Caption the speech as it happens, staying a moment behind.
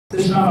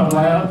This time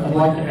I'd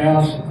like to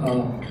ask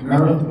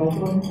Meredith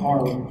Copeland,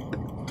 our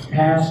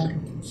past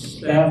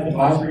Staff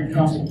Advisory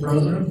Council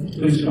President,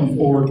 please come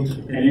forward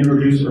and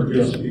introduce our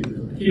guest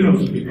speaker,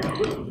 keynote speaker.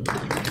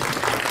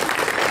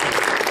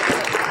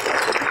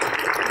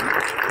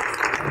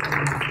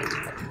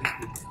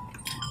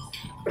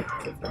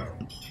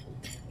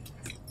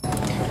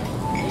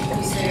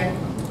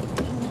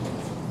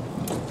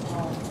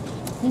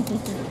 Thank you,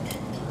 Sarah.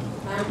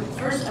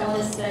 First, I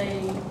want to say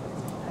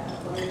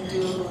we're going to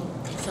do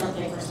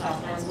something for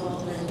South Council.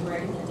 There's a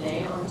break in the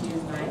day on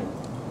June 9th.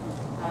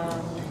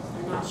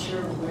 I'm not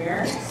sure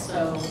where,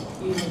 so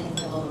you can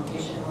fill a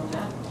location on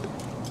that.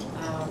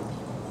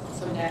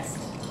 So next,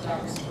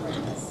 Dr.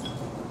 Cifuentes.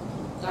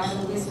 Dr.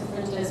 Luis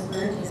Cifuentes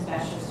earned his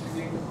bachelor's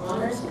degree with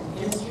honors in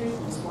chemistry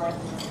from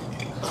Swarthmore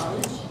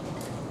College,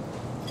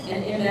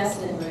 an MS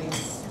in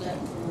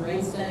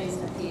marine studies,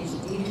 and a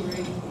PhD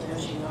degree in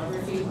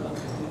oceanography from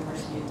the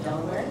University of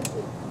Delaware.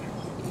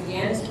 He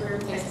began his career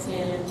at Texas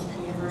A&M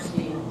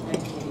University in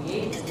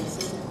 1988 as an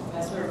assistant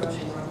professor of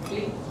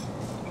oceanography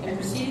and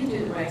proceeded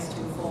through the ranks to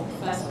a full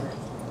professor.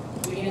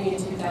 Beginning in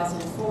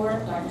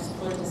 2004, Dr.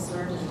 Cifuentes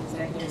served as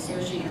Executive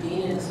Associate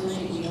Dean and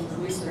Associate Dean for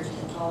Research at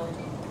the College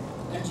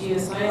of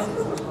Geosciences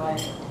in July,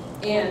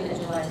 and in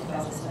July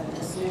 2007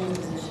 assumed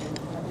the position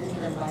of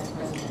Interim Vice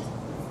President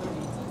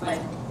by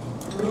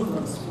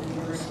Provost for the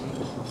University.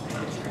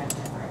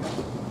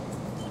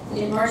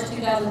 In March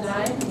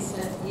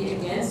 2009, he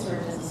again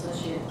served as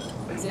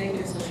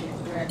Executive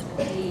Associate Director,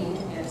 Dean,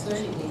 and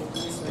Associate Dean for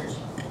Research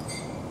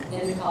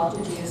in the College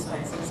of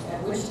Geosciences,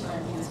 at which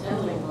time he was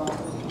heavily involved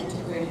with the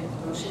Integrated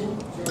Ocean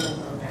Drilling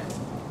Program.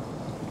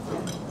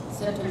 On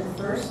September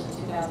 1st of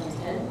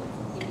 2010,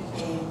 he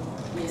became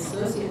the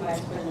Associate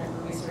Vice President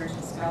for Research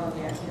and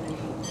Scholarly Activity,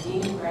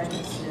 Dean of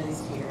Graduate Studies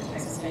here at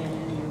Texas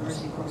A&M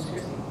University, Corpus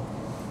Christi.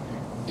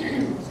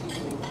 Excuse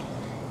me.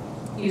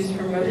 He was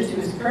promoted to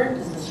his current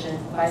position,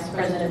 Vice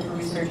President for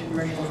Research,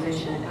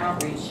 Commercialization, and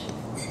Outreach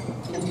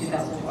in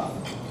 2012.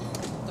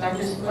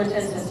 Dr.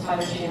 Cifuentes has taught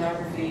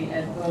oceanography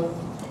at both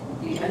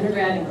the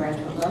undergrad and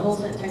graduate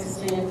levels at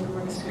Texas A&M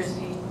Corpus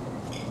Christi.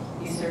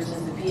 He serves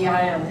as the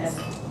PI on the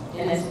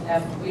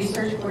NSF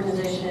Research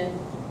Organization,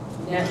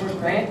 Network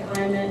Grant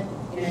Climate,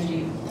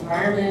 Energy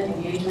Environment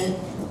Engagement.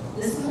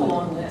 This is a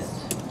long list.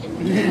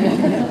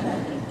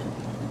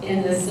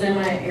 In the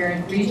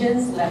semi-arid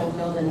regions that will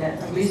build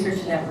a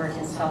research network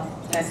in South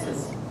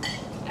Texas,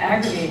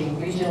 aggregating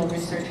regional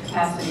research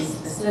capacity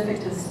specific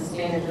to the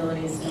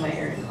sustainability of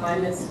semi-arid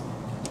climates,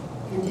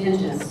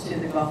 contingents to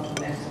the Gulf of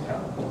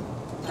Mexico.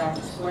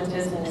 Dr.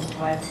 Cifuentes and his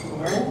wife,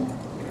 Lauren,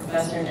 a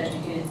professor in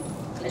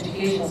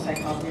educational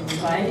psychology,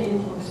 reside in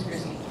Corpus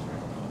Christi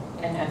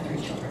and have 3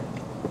 children.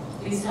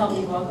 Please help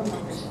me welcome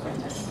Dr.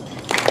 Cifuentes.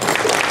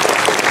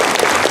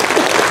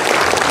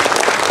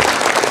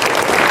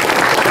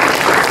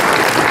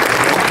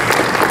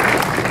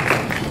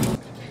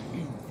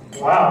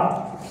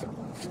 Wow,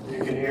 you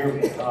can hear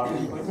me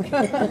talking.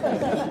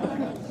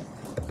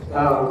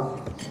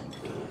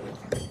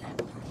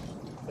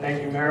 Thank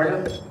you,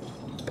 Meredith.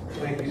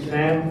 Thank you,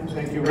 Sam.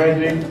 Thank you,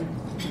 Reggie.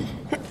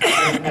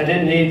 I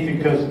didn't eat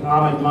because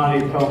Ahmed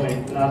Mahdi told me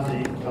not to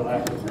eat until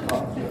after the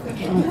talk.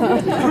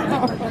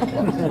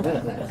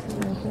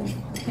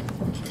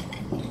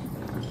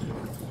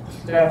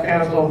 Staff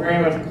Council very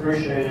much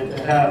appreciated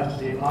to have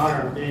the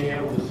honor of being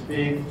able to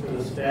speak to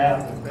the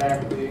staff and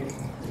faculty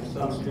and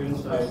some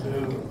students I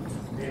knew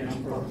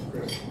in Corpus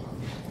Christi.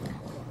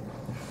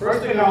 First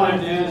thing I want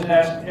to do is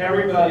ask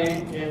everybody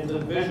in the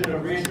Division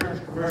of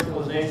Research,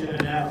 Commercialization,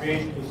 and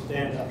Outreach to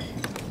stand up.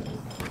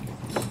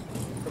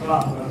 Come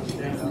on,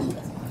 stand up.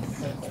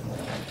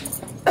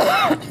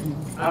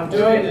 I'm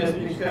doing this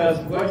because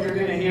what you're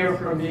going to hear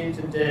from me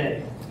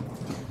today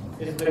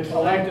is the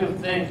collective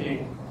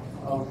thinking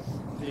of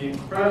the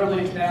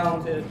incredibly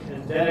talented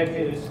and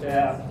dedicated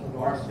staff of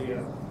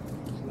RCO.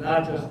 It's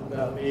not just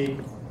about me,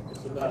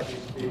 it's about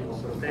these people,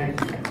 so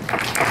thank you.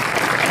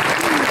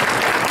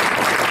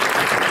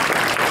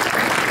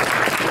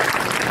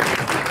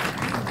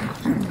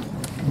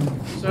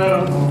 So,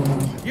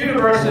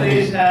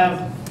 universities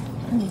have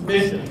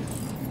missions.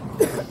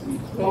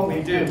 What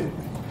we do.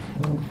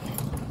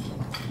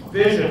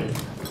 Vision.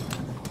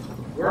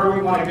 Where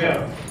we want to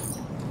go.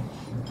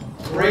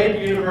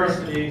 Great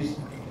universities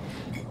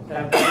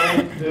have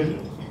great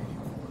visions.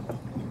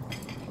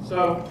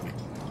 So,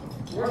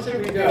 where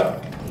should we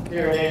go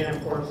here at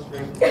A&M Corpus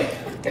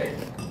Christi?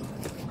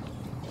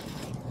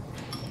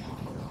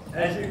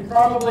 As you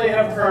probably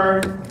have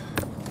heard,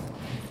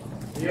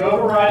 the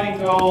overriding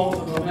goal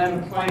of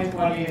Momentum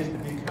 2020 is to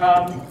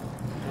become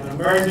an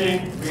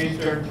emerging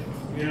research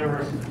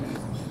university.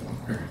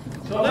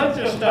 So let's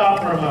just stop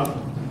for a moment.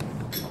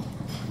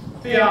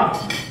 Be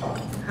honest.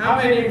 How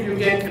many of you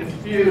get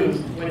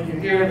confused when you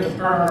hear the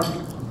term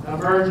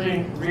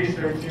emerging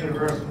research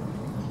university?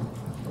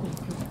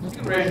 You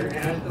can raise your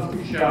hands, don't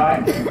be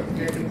shy.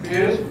 Get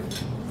confused?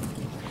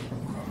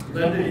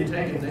 Linda, you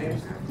taking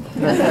names?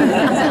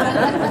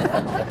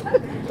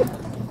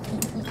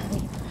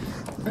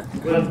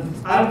 With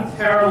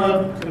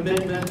unparalleled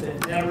commitment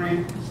at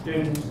every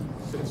students'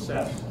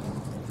 success.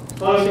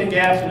 Closing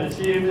gaps in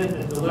achievement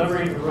and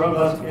delivering a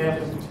robust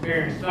campus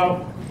experience.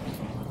 So,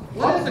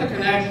 what is the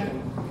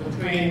connection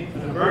between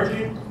an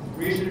emerging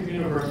research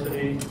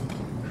university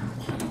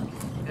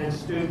and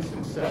student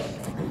success?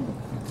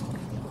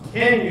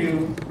 Can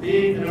you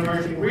be an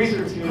emerging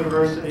research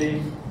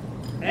university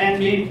and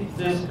meet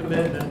this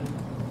commitment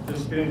to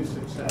student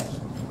success?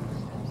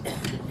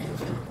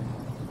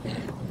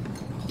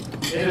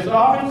 It is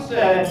often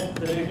said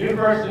that a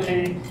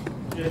university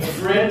is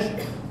a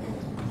bridge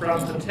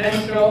from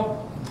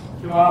potential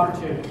to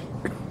opportunity.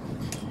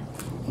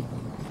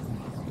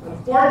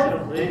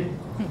 Unfortunately,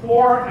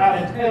 4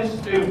 out of 10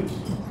 students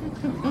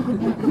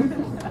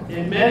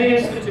in many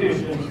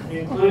institutions,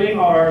 including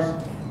ours,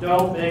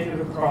 don't make it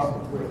across the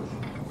bridge.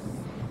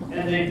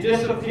 And they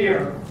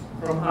disappear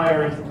from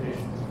higher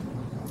education.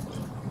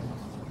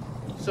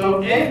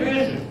 So a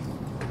vision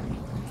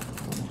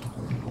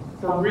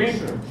for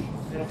research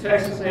at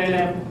Texas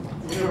A&M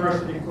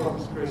University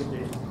Corpus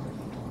Christi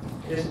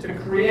is to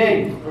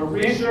create a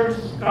research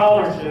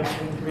scholarship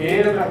and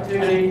creative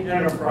activity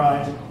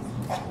enterprise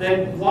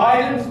that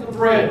widens the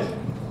bridge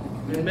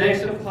and makes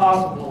it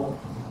possible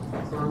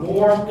for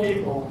more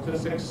people to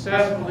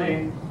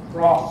successfully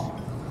cross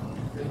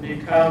and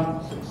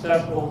become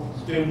successful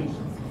students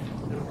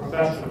and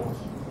professionals.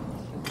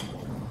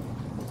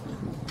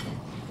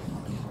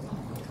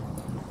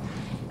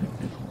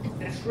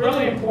 It's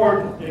really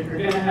important if you're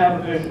going to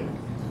have a vision,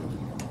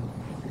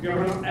 if you're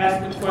going to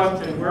ask the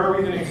question, where are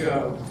we going to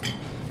go,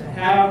 to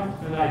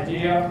have an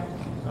idea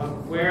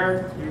of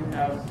where you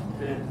have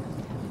been.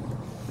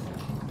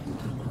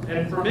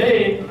 And for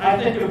me, I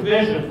think of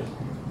vision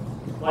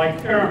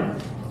like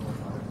pyramids.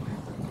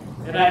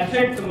 And I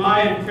picked the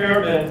Mayan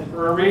pyramid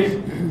for a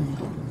reason,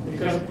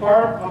 because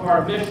part of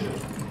our mission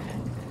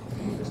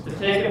is to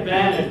take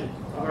advantage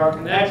of our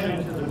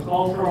connection to the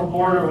cultural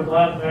border with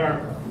Latin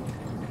America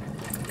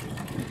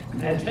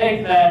and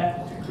take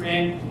that to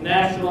create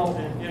national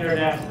and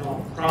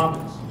international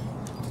prominence.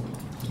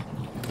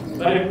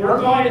 But if we're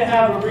going to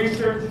have a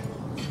research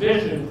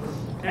vision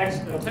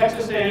for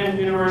Texas A&M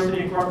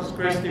University Corpus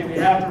Christi, we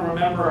have to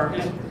remember our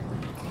history.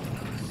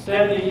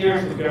 70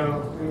 years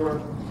ago, we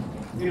were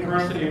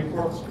University of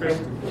Corpus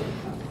Christi.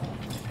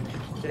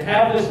 To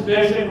have this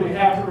vision, we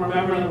have to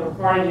remember that we're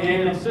part of the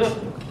A&M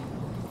system.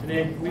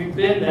 And we've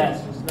been that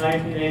since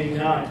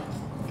 1989.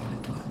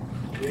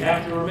 We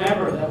have to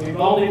remember that we've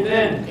only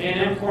been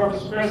A&M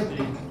Corpus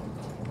Christi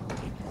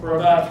for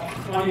about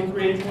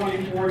 23,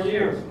 24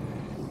 years.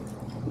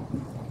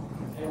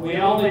 And we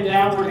only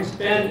downward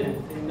expanded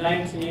in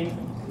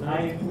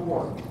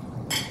 1994.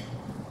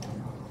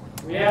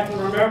 We have to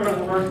remember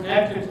that we're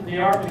connected to the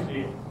art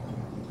museum.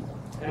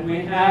 And we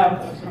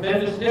have a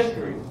tremendous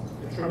history,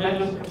 a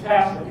tremendous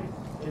capacity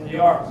in the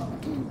arts.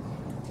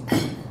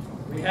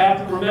 We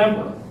have to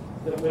remember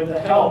that with the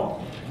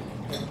help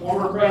of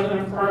former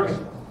President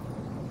Ferguson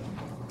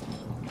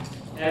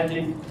and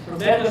the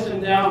tremendous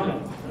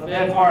endowment of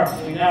Ed Hart,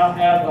 we now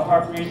have the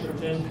Hart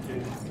Research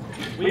Institute.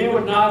 We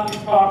would not be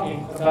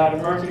talking about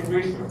emerging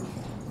research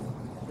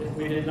if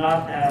we did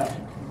not have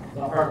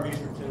the Hart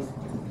Research Institute.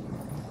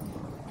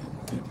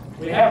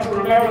 We have to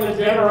remember the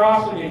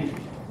generosity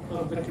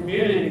of the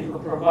community for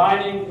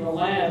providing the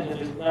land that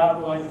is now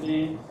going to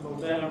be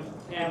Momentum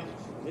Campus.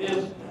 It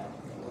is now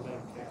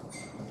Momentum Campus.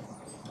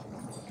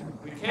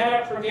 We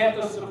cannot forget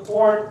the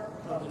support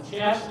of the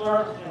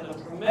Chancellor and the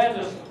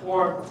tremendous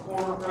support of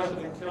former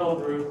President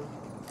Killigrew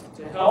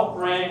to help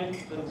bring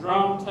the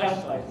drone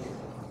test site here,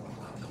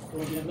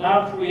 which is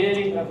now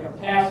creating a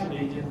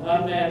capacity in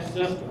unmanned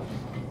systems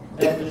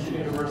at this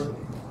university.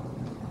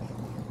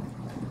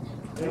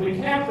 And we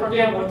can't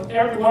forget what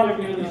every one of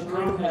you in this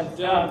room has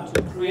done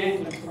to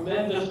create the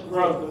tremendous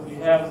growth that we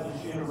have at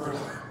this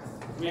university,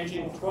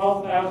 reaching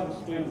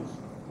 12,000 students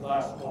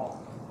last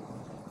fall.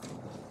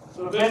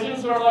 So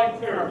visions are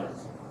like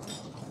pyramids.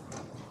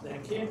 They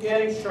keep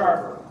getting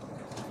sharper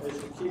as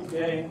you keep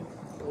getting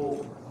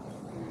older.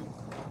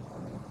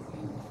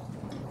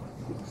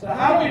 So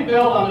how do we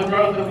build on the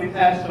growth that we've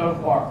had so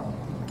far?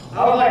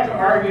 I would like to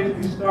argue that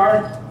we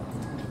start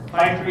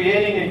by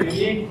creating a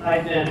unique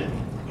identity.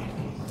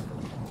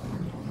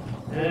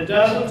 And it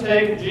doesn't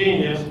take a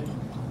genius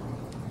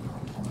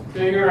to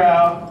figure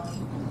out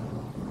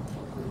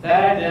that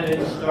that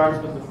identity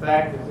starts with the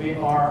fact that we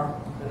are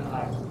an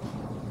island.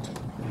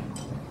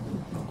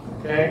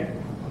 Okay?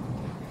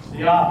 It's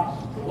the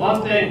obvious. The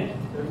one thing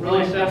that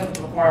really sets us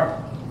apart,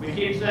 we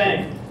keep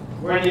saying,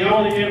 we're the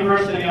only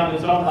university on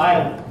its own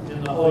island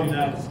in the whole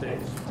United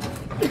States.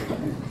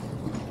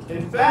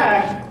 In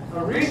fact,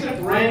 a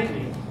recent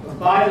ranking, a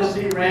by the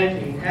sea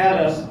ranking, had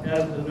us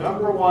as the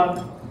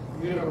 #1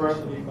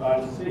 university by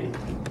the sea.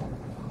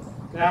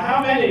 Now,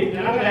 how many, and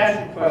I'm going to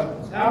ask you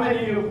questions, how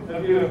many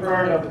of you have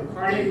heard of the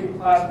Carnegie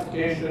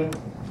classification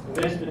of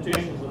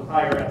institutions of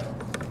higher ed?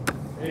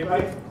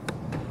 Anybody?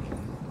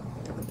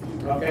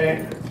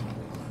 Okay.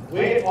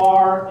 We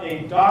are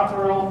a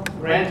doctoral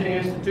granting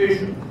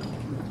institution.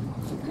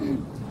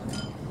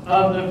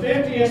 Of the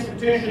 50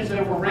 institutions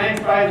that were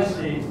ranked by the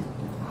sea,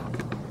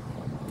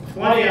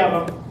 20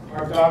 of them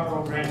are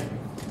doctoral granting.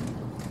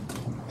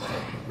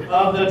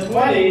 Of the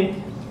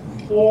 20,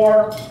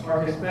 4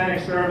 are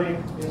Hispanic serving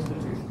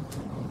institutions.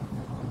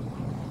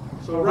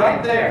 So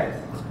right there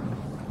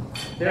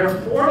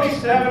are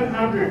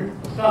 4,700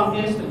 some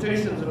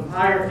institutions of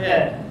higher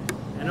ed,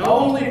 and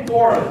only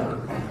 4 of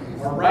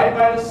them are right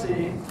by the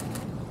sea,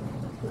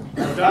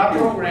 are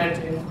doctoral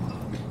granting,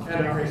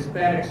 and are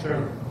Hispanic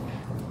serving.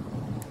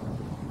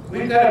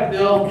 We've got to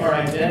build our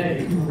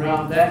identity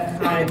around that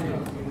kind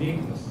of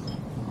uniqueness.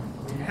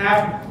 We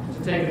have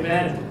to take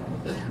advantage of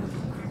it.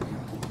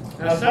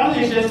 Now, some of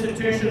these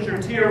institutions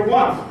are Tier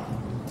 1.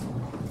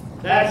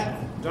 That's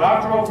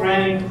doctoral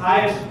granting,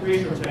 highest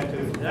research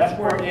activity. That's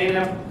where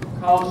A&M,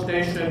 College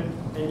Station,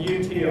 and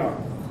UT are.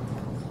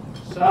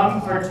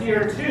 Some are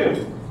Tier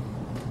 2,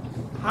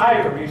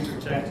 higher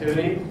research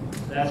activity.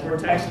 That's where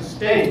Texas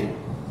State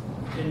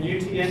and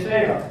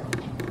UTSA are.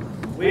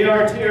 We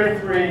are Tier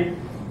 3,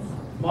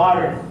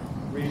 modern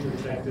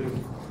research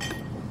activity.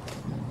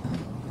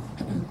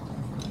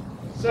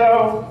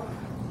 So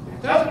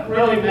it doesn't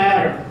really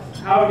matter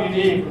how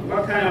unique or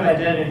what kind of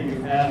identity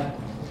you have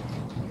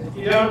if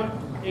you don't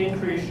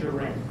increase your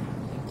rank.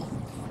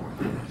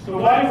 So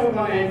why do we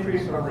want to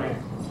increase our rank?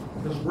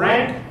 Because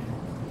rank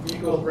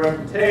equals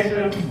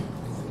reputation,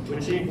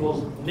 which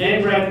equals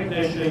name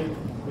recognition,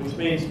 which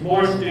means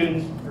more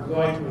students are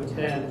going to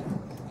attend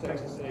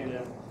Texas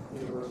A&M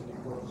University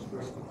Corpus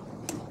Christi.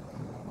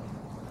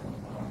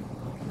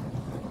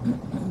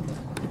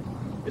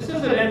 This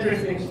is an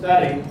interesting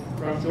study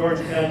from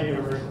Georgetown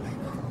University.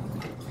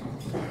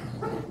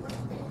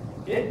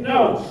 It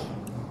notes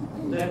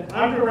that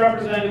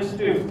underrepresented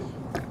students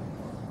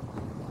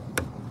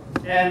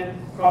and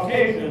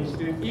Caucasians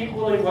do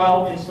equally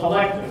well in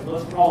selective,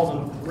 let's call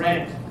them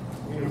ranked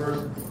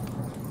universities.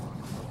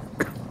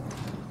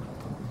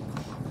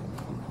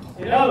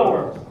 In other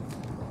words,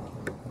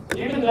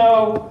 even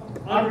though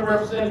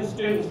underrepresented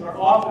students are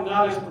often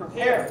not as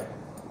prepared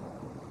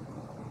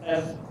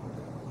as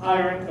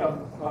higher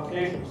income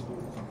Caucasian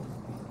students,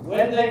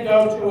 when they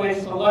go to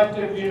a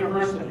selective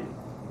university,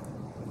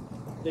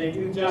 they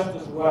do just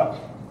as well.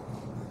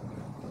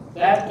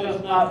 That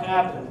does not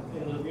happen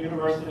in the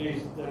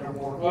universities that are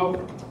more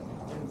open.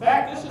 In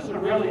fact, this is a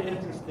really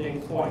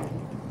interesting point.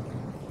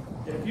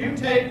 If you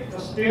take a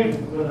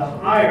student with a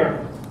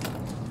higher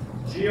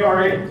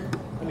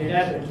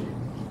SAT,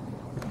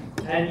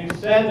 and you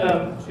send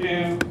them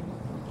to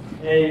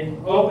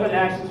an open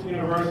access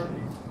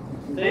university,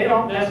 they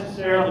don't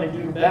necessarily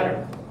do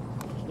better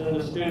than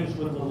the students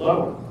with the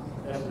lower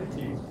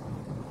SATs.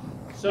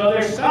 So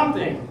there's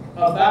something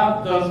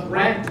about those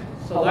ranked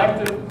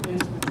selective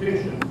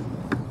institutions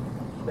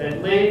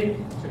that lead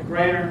to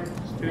greater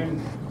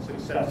student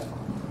success.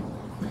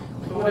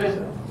 So what is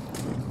that?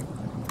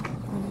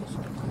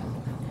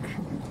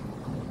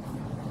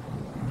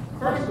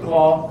 First of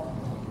all,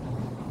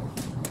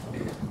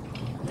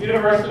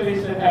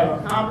 universities that have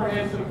a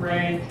comprehensive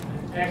range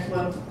and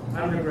excellent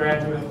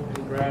undergraduate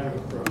and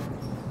graduate programs.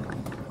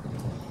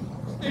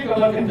 Let's take a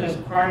look at this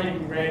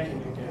Carnegie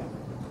ranking again.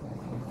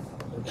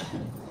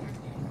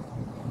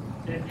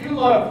 If you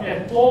look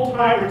at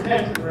full-time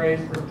retention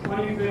rates for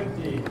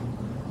 2015,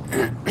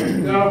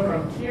 you go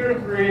from Tier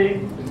 3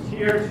 to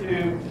Tier 2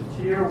 to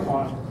Tier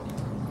 1.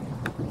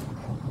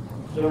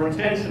 The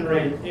retention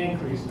rate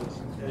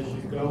increases as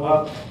you go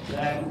up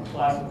that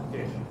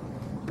classification.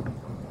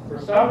 For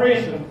some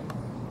reason,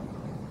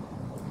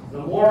 the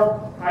more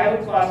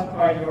highly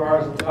classified you are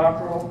as a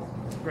doctoral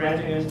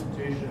granting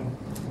institution,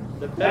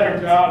 the better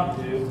job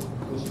you do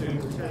with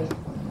student retention.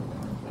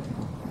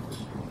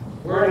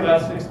 We're at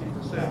about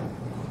 60%.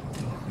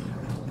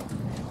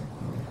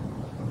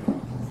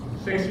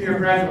 6-year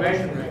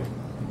graduation rate,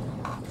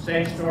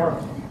 same story.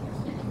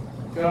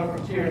 Go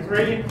from Tier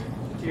 3 to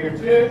Tier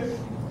 2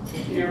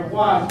 to Tier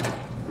 1,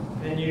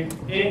 and you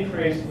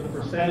increase the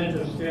percentage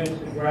of students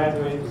who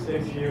graduate in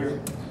 6 years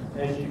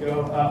as you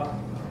go up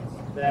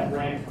that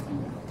rank.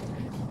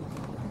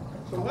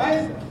 So why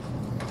is that?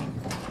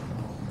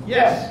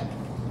 Yes,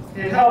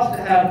 it helps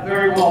to have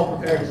very well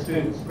prepared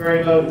students,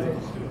 very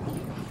motivated students.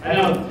 I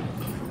know that.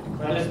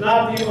 But it's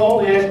not the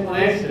only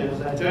explanation,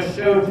 as I just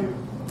showed you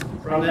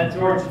from that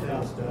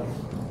Georgetown study.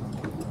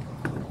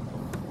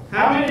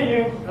 How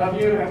many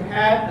of you have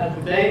had a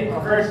debate or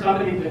heard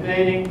somebody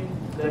debating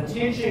the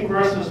teaching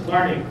versus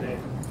learning thing?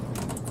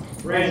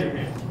 Raise your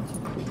hand.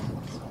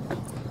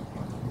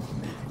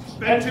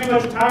 Spend too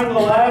much time in the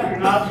lab, you're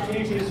not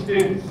teaching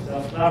students.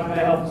 That's not going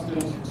to help the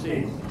students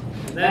succeed.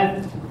 And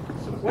then,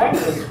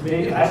 Cifuentes,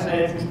 me, I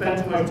say if you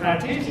spend too much time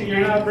teaching,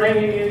 you're not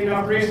bringing in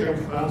enough research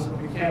funds, so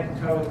you can't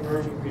become an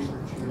emerging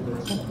research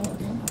university.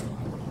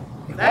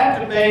 That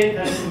debate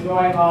has been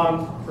going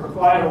on for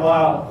quite a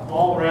while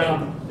all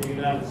around the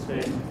United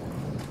States.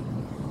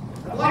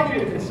 I'd like you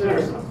to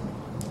consider something.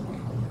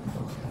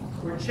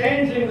 We're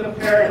changing the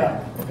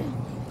paradigm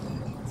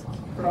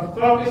from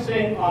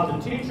focusing on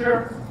the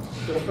teacher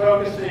to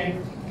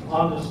focusing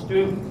on the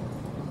student,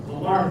 the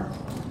learner.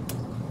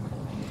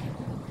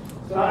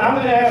 So I'm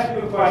going to ask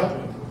you a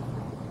question.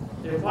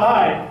 If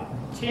I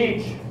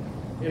teach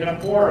in a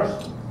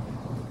forest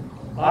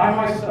by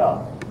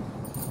myself.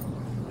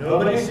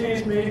 Nobody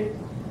sees me,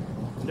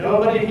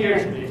 nobody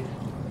hears me.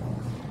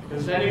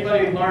 Does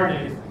anybody learn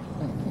anything?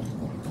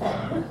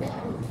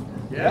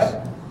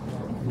 Yes?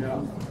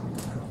 No.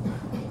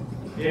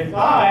 If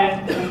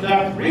I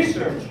conduct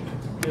research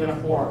in a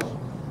forest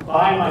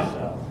by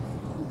myself,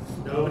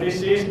 nobody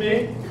sees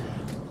me,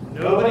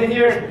 nobody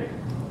hears me.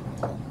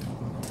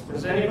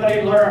 Does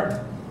anybody learn?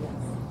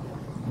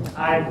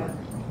 I learn.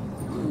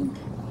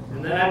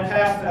 And then I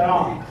pass that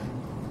on.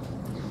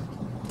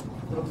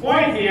 The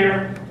point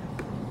here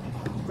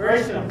is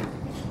very simple.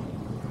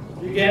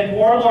 You get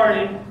more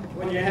learning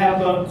when you have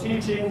both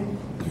teaching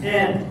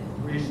and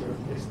research.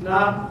 It's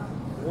not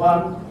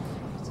one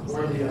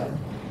or the other.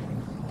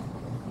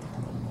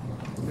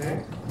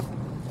 Okay?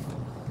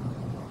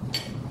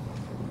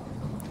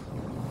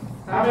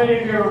 How many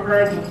of you have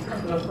heard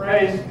the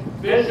phrase,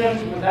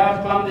 vision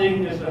without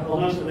funding is a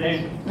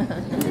hallucination?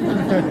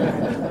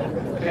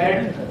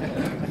 Okay?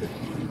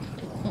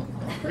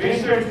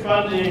 Research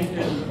funding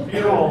is the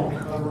fuel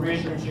of a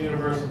research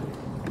university.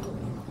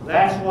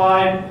 That's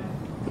why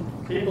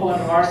people in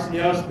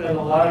RCO spend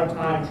a lot of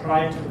time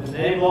trying to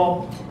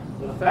enable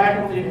the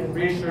faculty and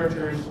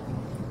researchers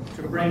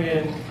to bring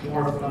in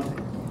more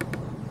funding.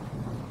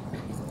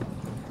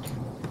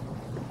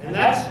 And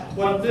that's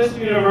what this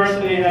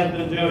university has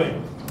been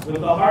doing.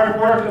 With the hard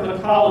work of the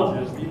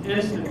colleges, the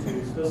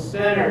institutes, the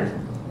centers,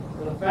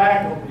 the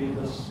faculty,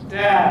 the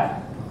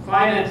staff,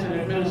 finance and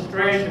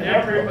administration,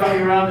 everybody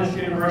around this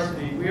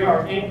university, we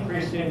are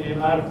increasing the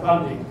amount of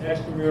funding,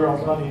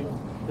 extramural funding,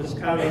 that's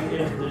coming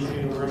into this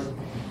university.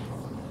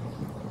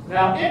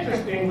 Now,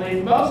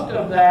 interestingly, most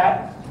of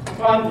that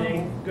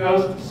funding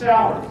goes to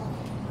salaries.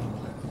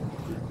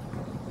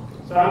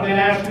 So I'm going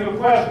to ask you a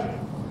question.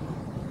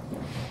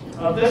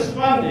 Of this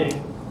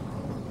funding,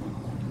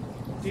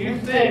 do you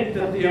think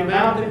that the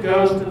amount that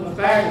goes to the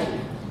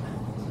faculty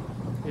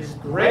is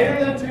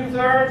greater than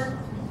 2/3,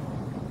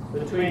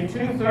 between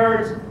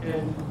 2/3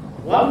 and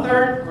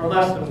 1/3, or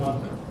less than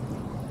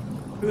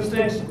 1/3? Who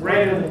thinks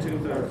greater than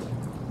 2/3?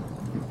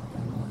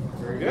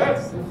 Very good.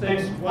 Who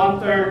thinks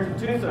 1/3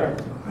 to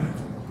 2/3?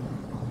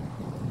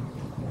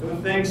 Who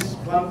thinks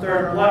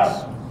 1/3 or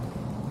less?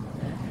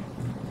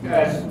 You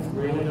guys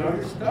really know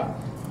your stuff.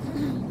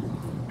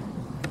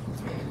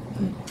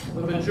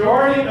 The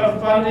majority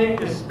of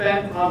funding is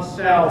spent on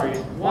salaries.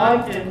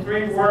 1 in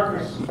 3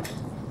 workers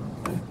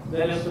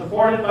that is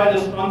supported by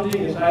this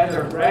funding is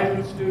either a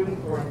graduate student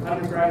or an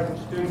undergraduate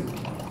student.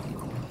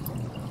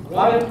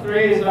 1 in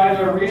 3 is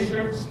either a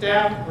research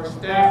staff or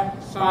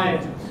staff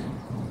scientist.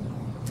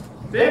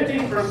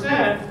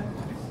 50%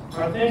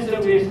 are things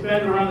that we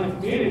spend around the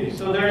community.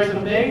 So there is a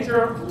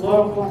major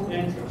local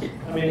interest,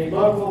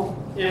 local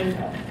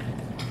impact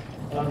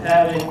of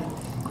having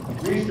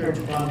research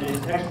funding,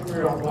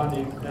 extramural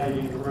funding at a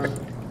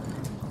university.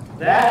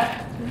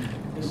 That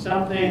is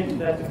something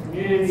that the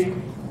community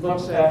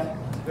looks at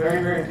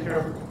very, very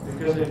carefully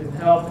because it can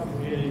help the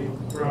community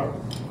grow.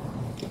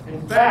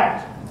 In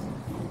fact,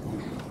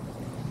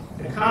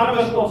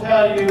 economists will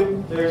tell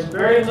you there's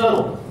very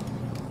little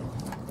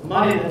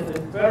money that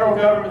the federal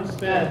government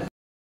spends,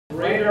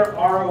 greater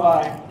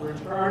ROI,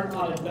 return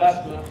on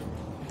investment,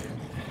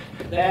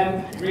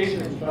 than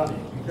research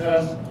funding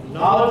because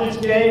knowledge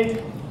is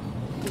gained,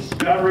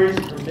 discoveries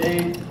are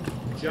made,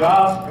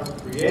 jobs are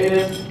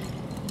created,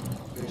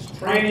 there's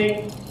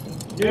training,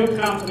 new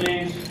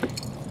companies,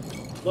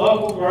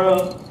 local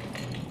growth,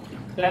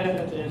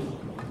 benefit to industry.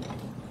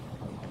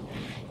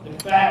 In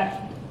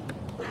fact,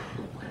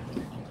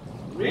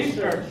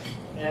 research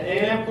at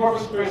A&M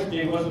Corpus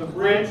Christi was a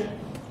bridge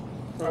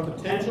from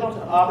potential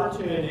to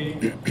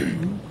opportunity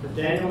for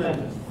Daniel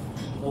Mendes,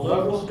 a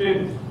local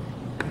student,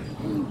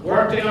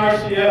 worked in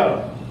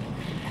RCO,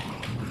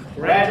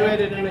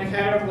 graduated in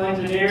mechanical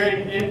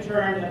engineering,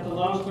 interned at the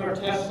Lone Star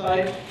test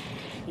site.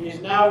 He's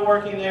now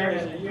working there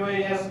as a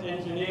UAS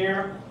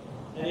engineer,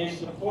 and he's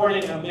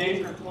supporting a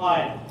major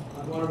client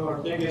on one of our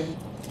biggest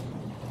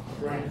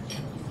grants.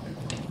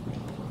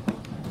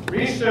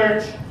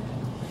 Research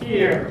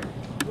here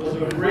was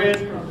a bridge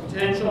from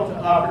potential to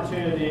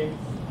opportunity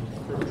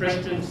for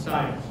Christian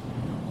Science.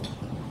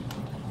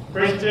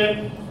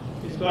 Christian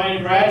is going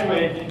to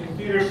graduate in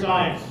computer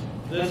science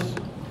this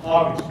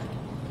August.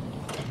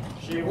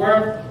 She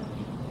worked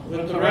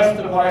with the rest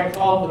of what I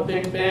call the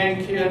Big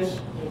Bang kids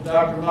in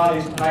Dr.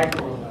 Mahdi's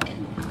microlab.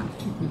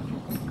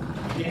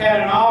 She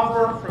had an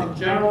offer from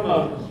General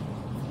Motors,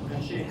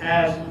 and she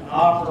has an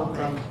offer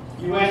from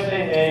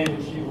USAA,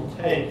 which she will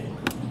take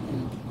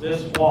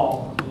this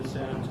fall in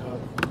San Antonio.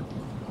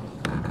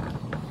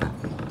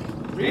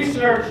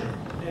 Research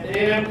at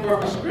A&M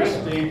Corpus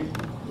Christi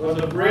was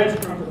a bridge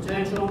from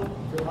potential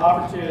to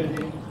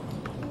opportunity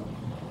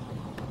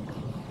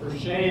for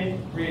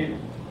Shane Reeder.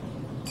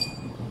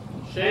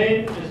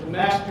 Shane is a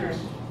master's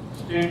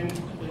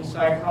student in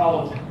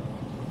psychology.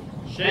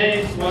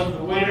 Shane was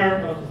the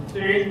winner of the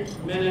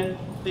 3-minute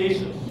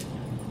thesis.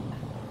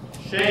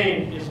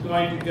 Shane is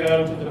going to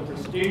go to the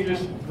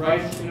prestigious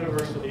Rice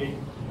University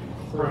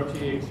for a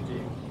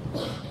PhD.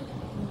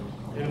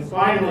 And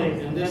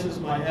finally, and this is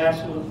my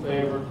absolute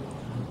favorite,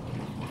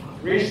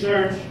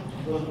 research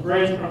was a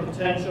bridge from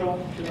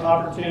potential to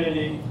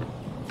opportunity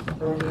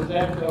for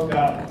Josette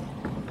Delgado.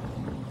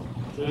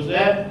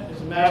 Josette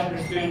is a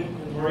master's student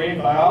in marine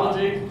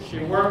biology. She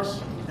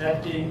works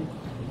at the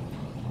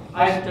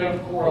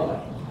Isotope Core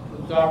Lab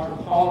with Dr.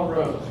 Paula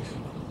Rose.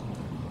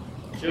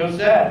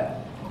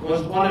 Josette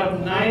was one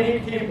of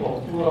 90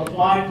 people who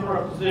applied for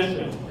a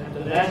position at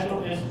the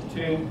National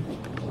Institute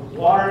of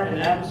Water and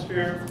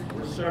Atmospheric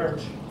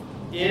Research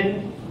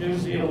in New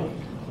Zealand.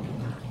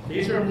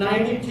 These are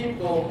 90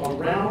 people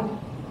around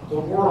the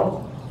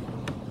world.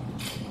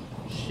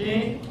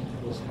 She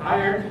was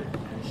hired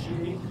and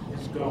she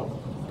is going.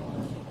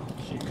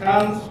 She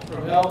comes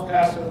from El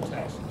Paso,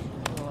 Texas.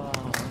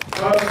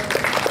 Folks,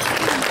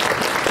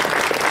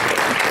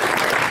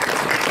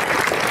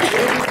 this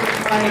is the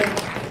kind of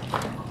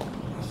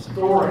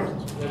story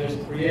that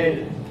is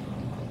created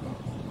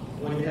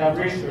when you have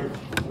research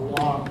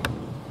along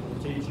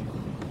with teaching.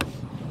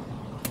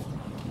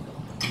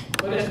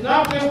 But it's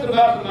not just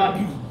about the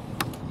money.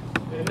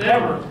 It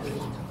never is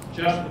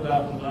just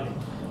about the money.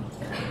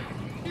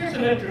 Here's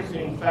an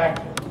interesting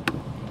factor.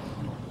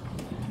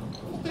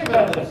 Think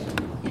about this.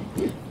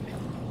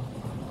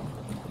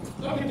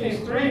 Look at these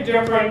three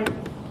different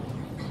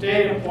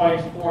data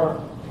points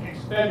for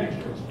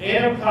expenditures.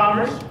 A&M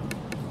Commerce,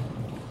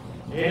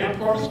 A&M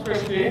Corpus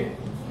Christi,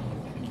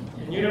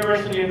 and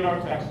University of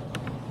North Texas.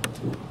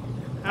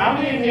 How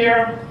many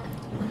here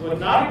would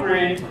not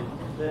agree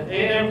that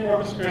A&M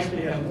Corpus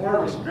Christi has more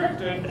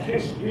restricted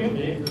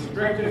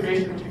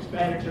research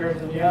expenditures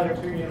than the other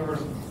two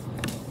universities?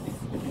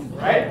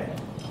 Right?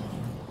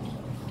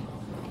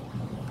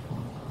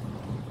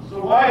 So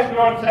why is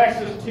North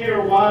Texas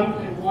Tier 1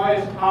 and why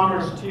is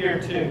Commerce Tier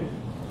 2?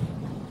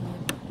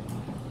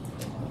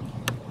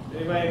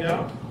 Anybody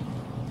know?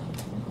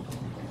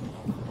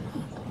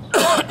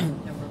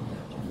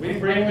 We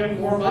bring in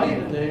more money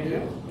than they do.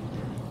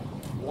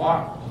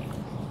 Why?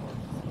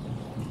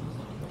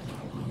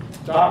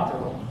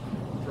 Doctoral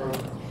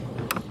programs.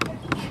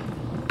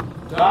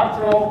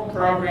 Doctoral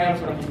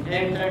programs are the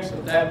apex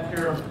of that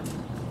pyramid.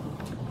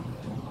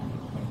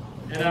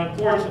 And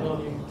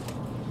unfortunately,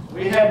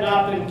 we have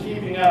not been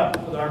keeping up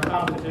with our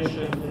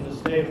competition in the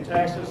state of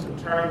Texas in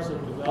terms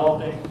of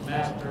developing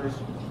master's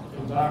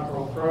and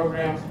doctoral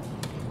programs.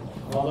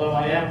 Although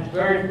I am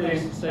very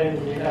pleased to say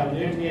that we have a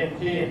new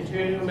DNP and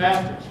 2 new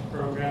master's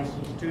programs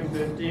since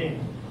 2015.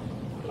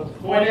 But the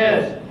point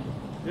is,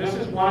 this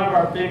is one of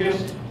our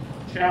biggest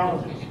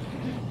challenges.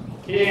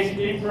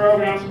 PhD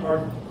programs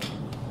are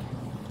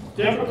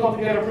difficult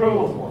to get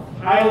approval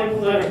for, highly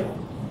political,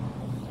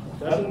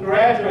 doesn't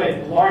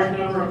graduate a large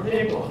number of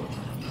people,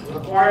 it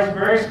requires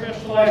very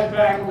specialized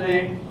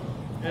faculty,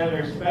 and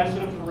they're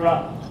expensive to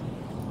run.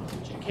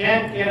 But you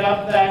can't get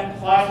up that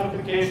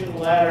classification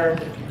ladder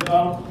if you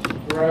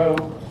don't grow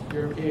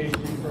your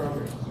PhD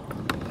programs.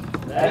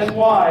 That is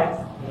why,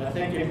 and I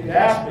think if you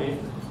asked me,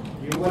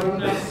 you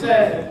wouldn't have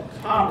said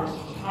that Commerce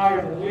is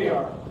higher than we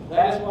are.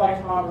 That is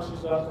why Commerce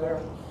is up there,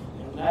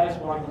 and that is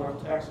why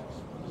North Texas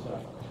is up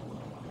there.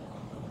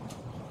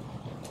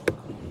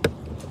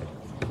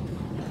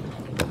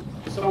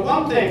 So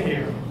one thing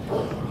here,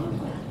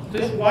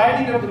 this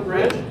widening of the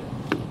bridge,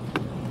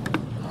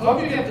 I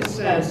hope you get the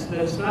sense that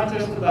it's not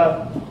just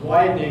about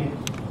widening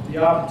the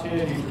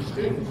opportunity for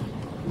students.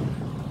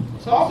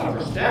 It's also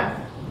for staff.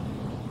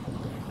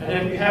 And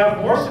if you have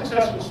more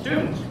successful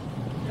students,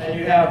 and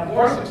you have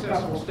more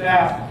successful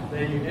staff,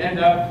 then you end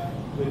up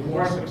with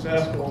more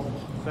successful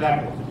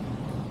faculty.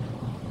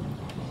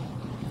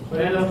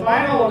 But in the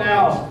final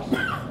analysis,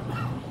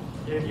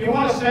 if you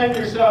want to send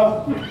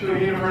yourself to a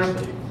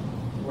university,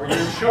 or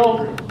your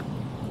children,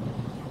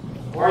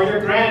 or your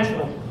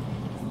grandchildren,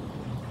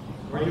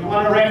 or you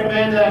want to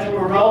recommend that to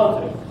a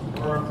relative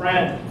or a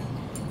friend,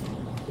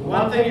 the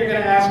one thing you're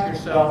going to ask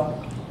yourself,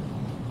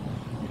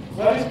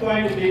 what is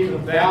going to be the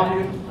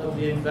value of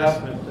the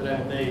investment that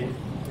I've made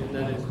in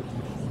that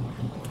institution?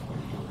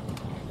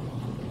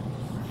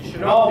 You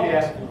should all be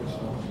asking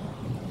yourself.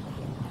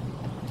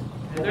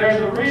 And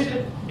there's a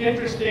recent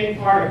interesting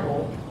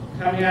article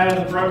coming out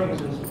of the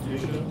Brookings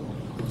Institution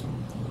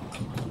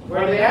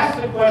where they asked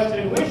the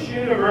question, which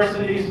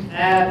universities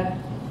add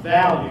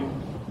value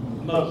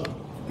most?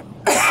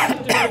 It's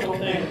a difficult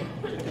thing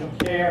to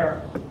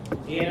compare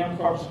A&M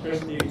Corpus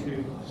Christi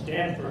to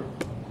Stanford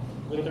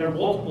with their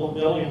multiple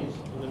billions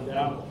in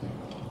endowment.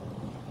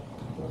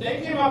 But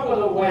they came up with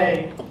a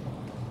way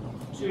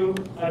to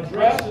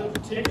address the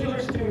particular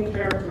student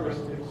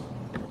characteristics,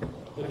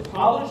 the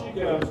college you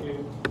go to,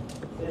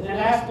 and then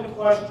ask the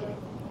question,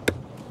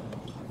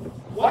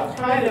 what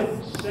kind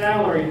of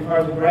salary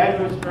are the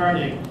graduates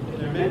earning in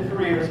their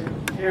mid-careers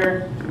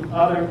compared to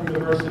other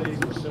universities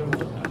of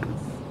similar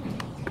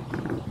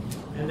kind?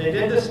 And they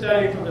did this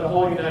study for the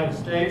whole United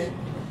States,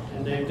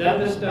 and they've done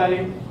this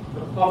study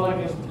for public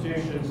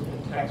institutions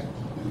in Texas.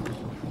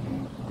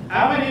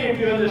 How many of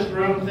you in this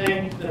room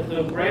think that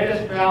the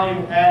greatest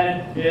value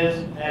added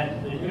is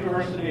at the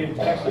University of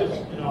Texas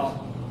in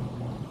Austin?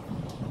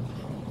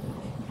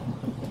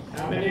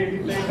 How many of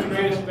you think the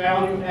greatest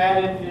value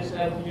added is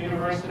at the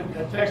university,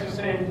 at Texas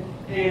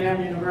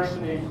A&M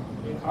University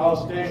in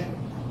College Station?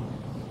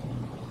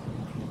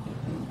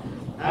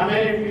 How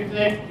many of you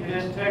think it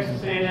is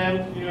Texas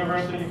A&M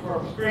University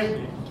Corpus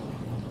Christi?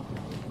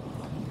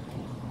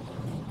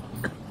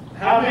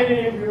 How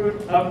many of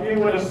you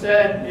would have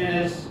said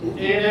it is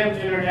A&M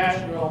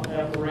International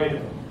at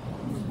Laredo?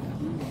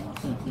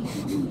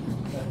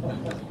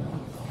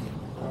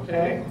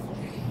 Okay.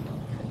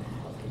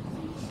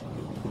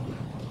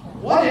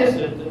 What is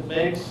it that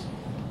makes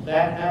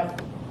that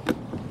happen?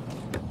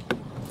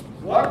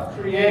 What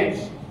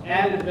creates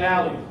added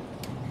value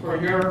for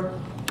your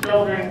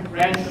children,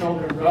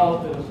 grandchildren,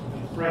 relatives,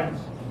 and friends?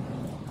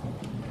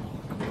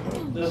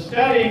 The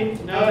study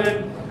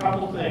noted a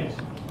couple things.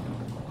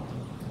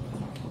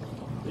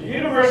 The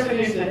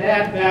universities that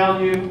add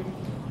value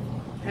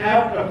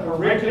have a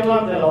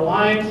curriculum that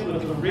aligns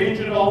with the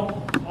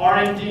regional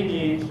R&D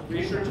needs,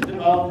 research and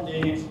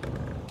development needs,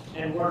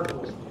 and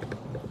workforce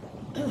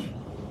needs.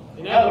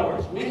 In other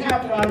words, we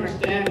have to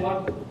understand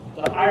what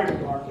the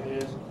hiring market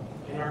is,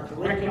 and our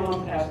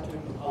curriculum has to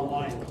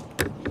align with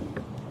it.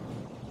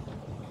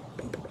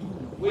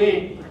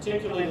 We,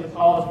 particularly the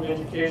College of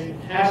Education,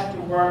 has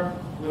to work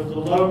with the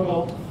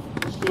local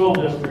school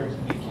districts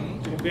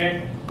to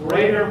get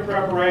greater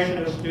preparation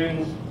of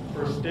students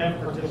for STEM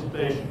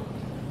participation.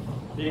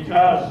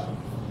 Because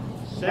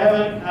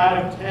 7 out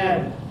of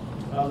 10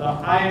 of the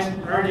highest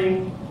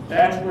earning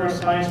Bachelor of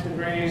Science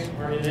degrees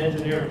are in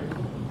engineering.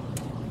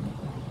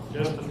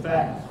 Just a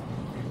fact.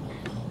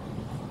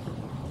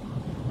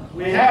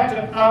 We have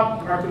to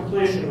up our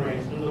completion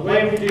rates, and the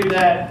way we do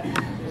that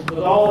is with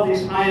all of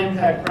these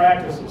high-impact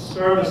practices,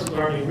 service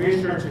learning,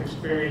 research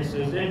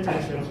experiences,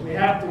 internships. We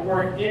have to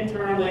work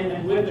internally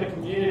and with the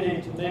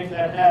community to make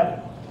that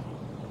happen.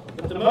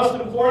 But the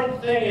most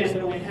important thing is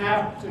that we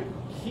have to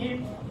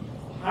keep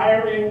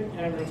hiring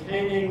and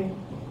retaining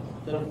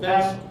the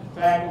best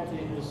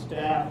faculty and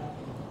staff.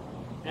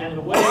 And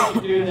the way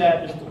to do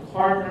that is to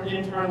partner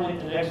internally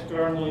and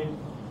externally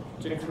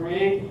to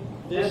create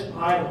this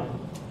island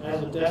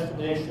as a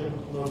destination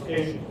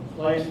location, a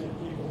place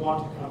that people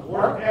want to come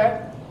work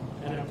at,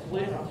 and a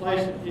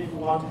place that people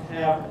want to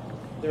have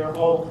their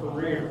whole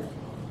career.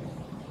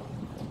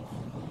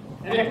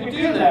 And if we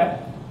do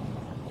that,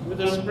 with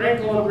a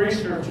sprinkle of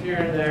research here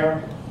and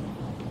there,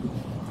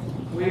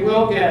 we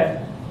will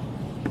get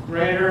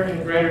greater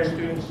and greater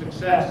student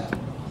success.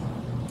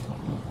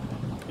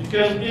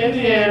 Because in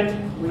the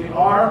end, we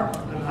are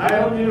an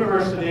island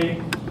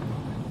university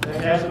that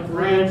has a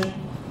bridge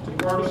to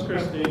Corpus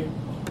Christi,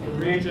 the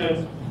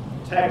region,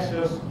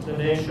 Texas, the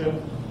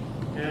nation,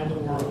 and the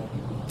world.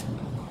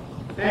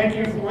 Thank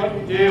you for what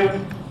you do.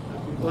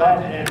 I'd be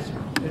glad to answer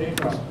any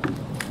questions.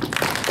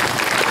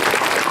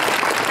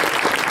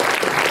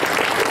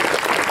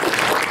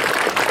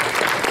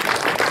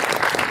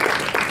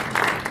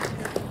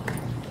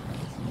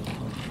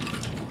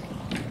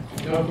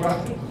 No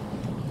questions?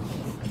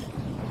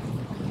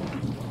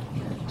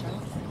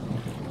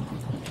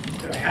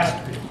 There has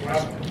to be a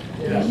question.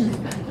 Yes.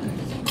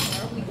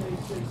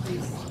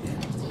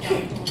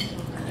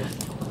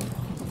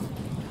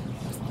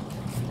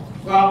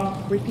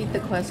 Well, repeat the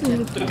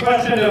question. The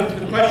question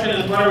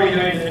is, what are we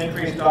doing to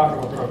increase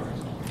doctoral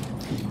programs?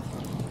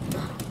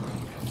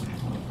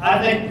 I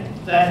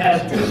think that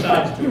has two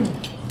sides to it.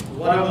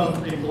 One of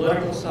them, the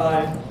political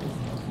side,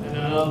 and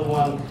another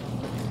one,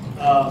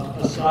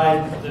 a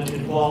side that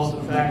involves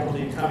the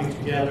faculty coming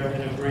together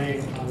and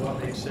agreeing on what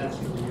makes sense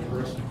for the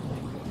university.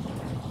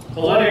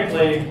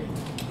 Politically,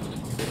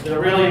 there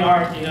really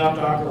aren't enough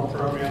doctoral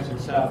programs in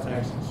South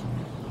Texas.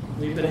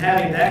 We've been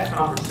having that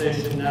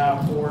conversation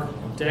now for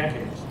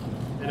decades,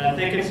 and I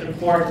think it's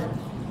important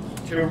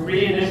to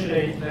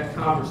reinitiate that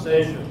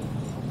conversation,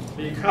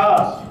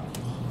 because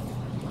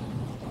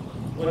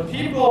when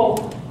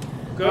people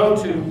go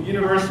to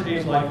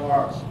universities like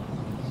ours,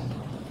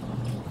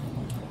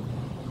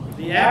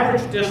 the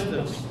average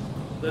distance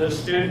that a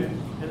student,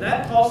 and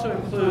that also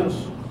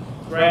includes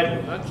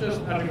graduate, not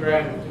just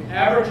undergraduate, the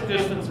average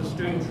distance a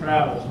student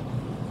travels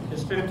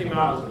is 50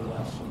 miles or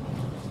less.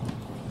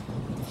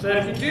 So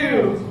if you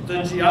do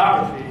the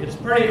geography, it's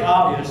pretty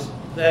obvious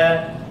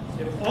that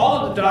if all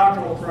of the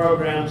doctoral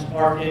programs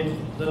are in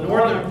the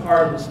northern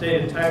part of the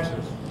state of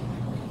Texas,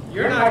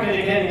 you're not going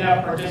to get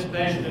enough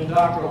participation in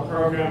doctoral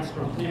programs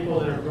from people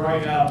that are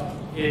growing up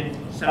in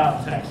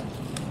South Texas.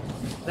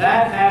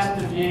 That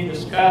has to be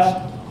discussed,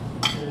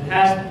 and it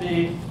has to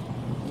be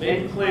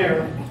made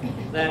clear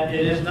that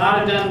it is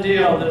not a done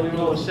deal that we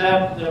will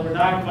accept that we're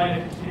not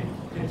going to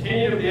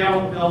continue to be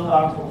able to build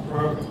doctoral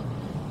programs.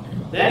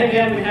 Then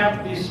again, we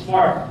have to be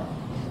smart.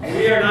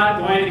 We are not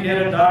going to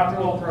get a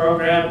doctoral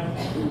program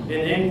in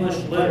English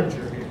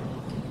literature here,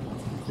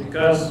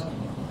 because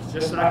it's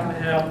just not going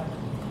to happen.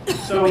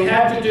 So we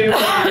have to do,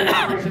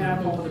 for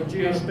example, with the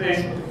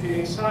geospatial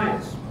computing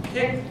science,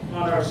 pick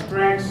on our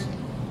strengths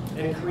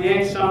and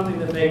create something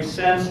that makes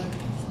sense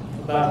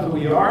about who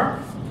we are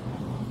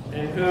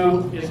and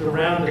who is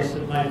around us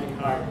that might be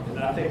hiring. And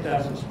I think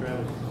that's the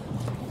strategy.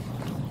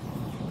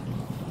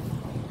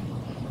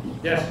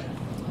 Yes.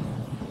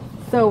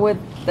 So with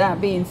that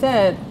being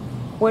said,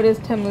 what is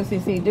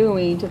TAMU-CC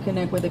doing to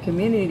connect with the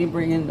community to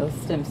bring in those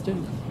STEM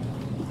students?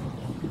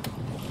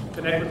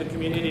 Connect with the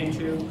community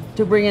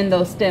To bring in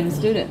those STEM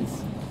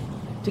students,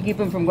 to keep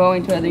them from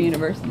going to other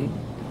universities?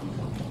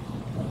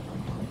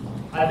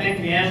 I think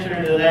the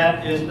answer to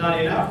that is not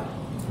enough.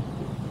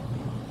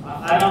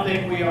 I don't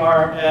think we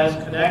are as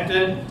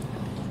connected,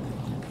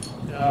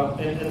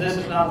 and this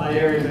is not my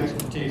area of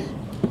expertise.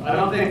 I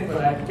don't think,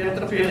 but I get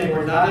the feeling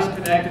we're not as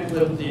connected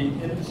with the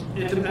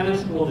independent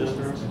school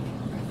districts.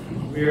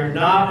 We are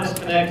not as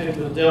connected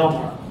with Del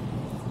Mar.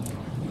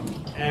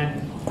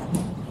 And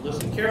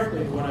listen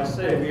carefully to what I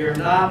say. We are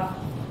not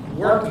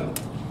working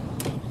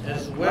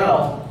as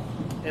well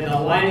in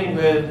aligning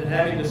with and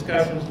having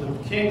discussions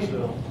with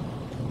Kingsville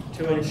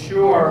to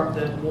ensure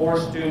that more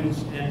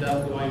students end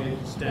up going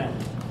into STEM.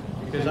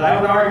 Because I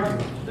would argue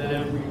that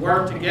if we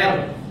work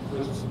together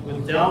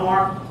with Del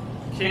Mar,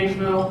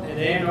 Kingsville, and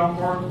A&M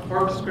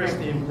Corpus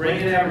Christi and bring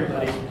in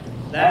everybody,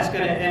 that's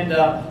going to end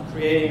up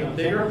creating a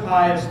bigger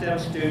pie of STEM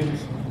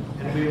students,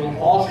 and we will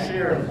all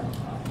share in that.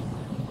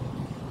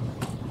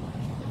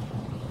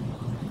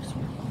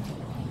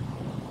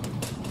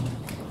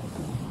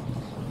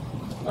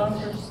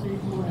 Dr.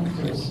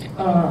 Cifuentes,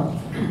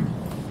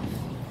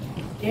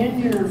 in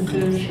your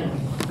vision,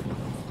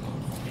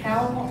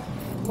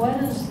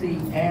 what is the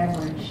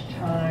average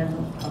time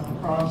a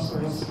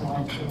process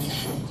like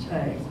this would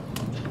take?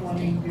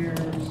 20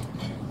 years,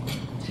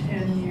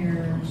 10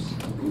 years?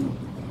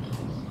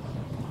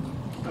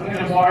 I'm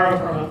going to borrow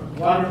from a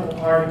wonderful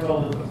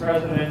article that the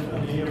president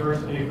of the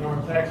University of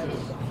North Texas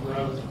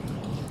wrote.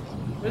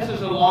 This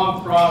is a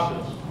long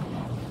process.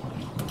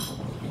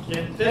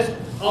 If this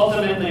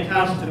ultimately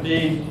comes to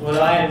be what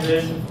I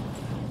envision,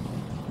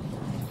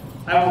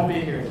 I won't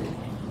be here.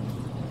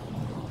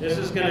 This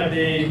is going to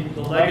be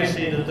the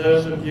legacy that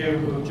those of you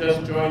who have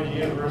just joined the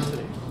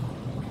university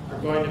are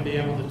going to be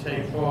able to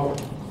take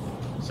forward.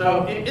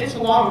 So it's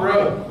a long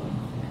road,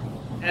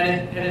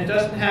 and it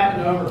doesn't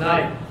happen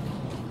overnight.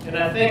 And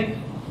I think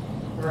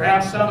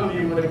perhaps some of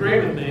you would agree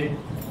with me.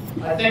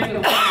 I think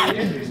that one of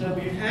the issues that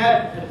we've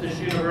had at this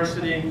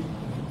university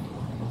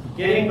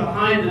getting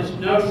behind this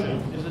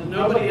notion is that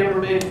nobody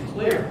ever made it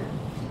clear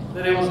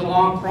that it was a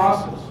long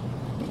process.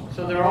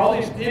 So there are all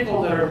these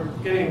people that are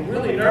getting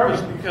really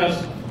nervous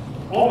because,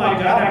 oh my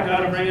God, I've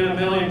got to bring in $1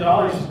 million.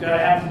 It's got to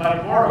happen by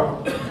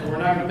tomorrow, and we're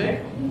not going to make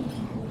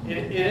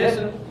it. It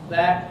isn't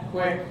that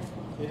quick.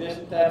 It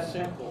isn't that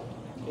simple.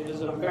 It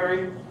is a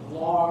very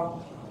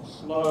long,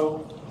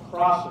 slow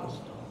process.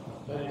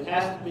 But it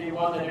has to be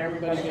one that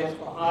everybody gets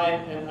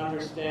behind and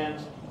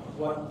understands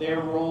what their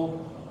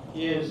role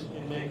is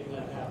in making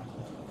that happen.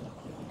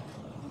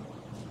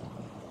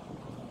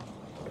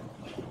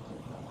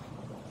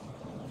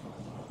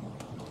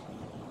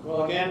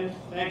 Well, again,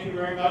 thank you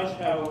very much.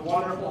 Have a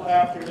wonderful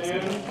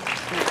afternoon.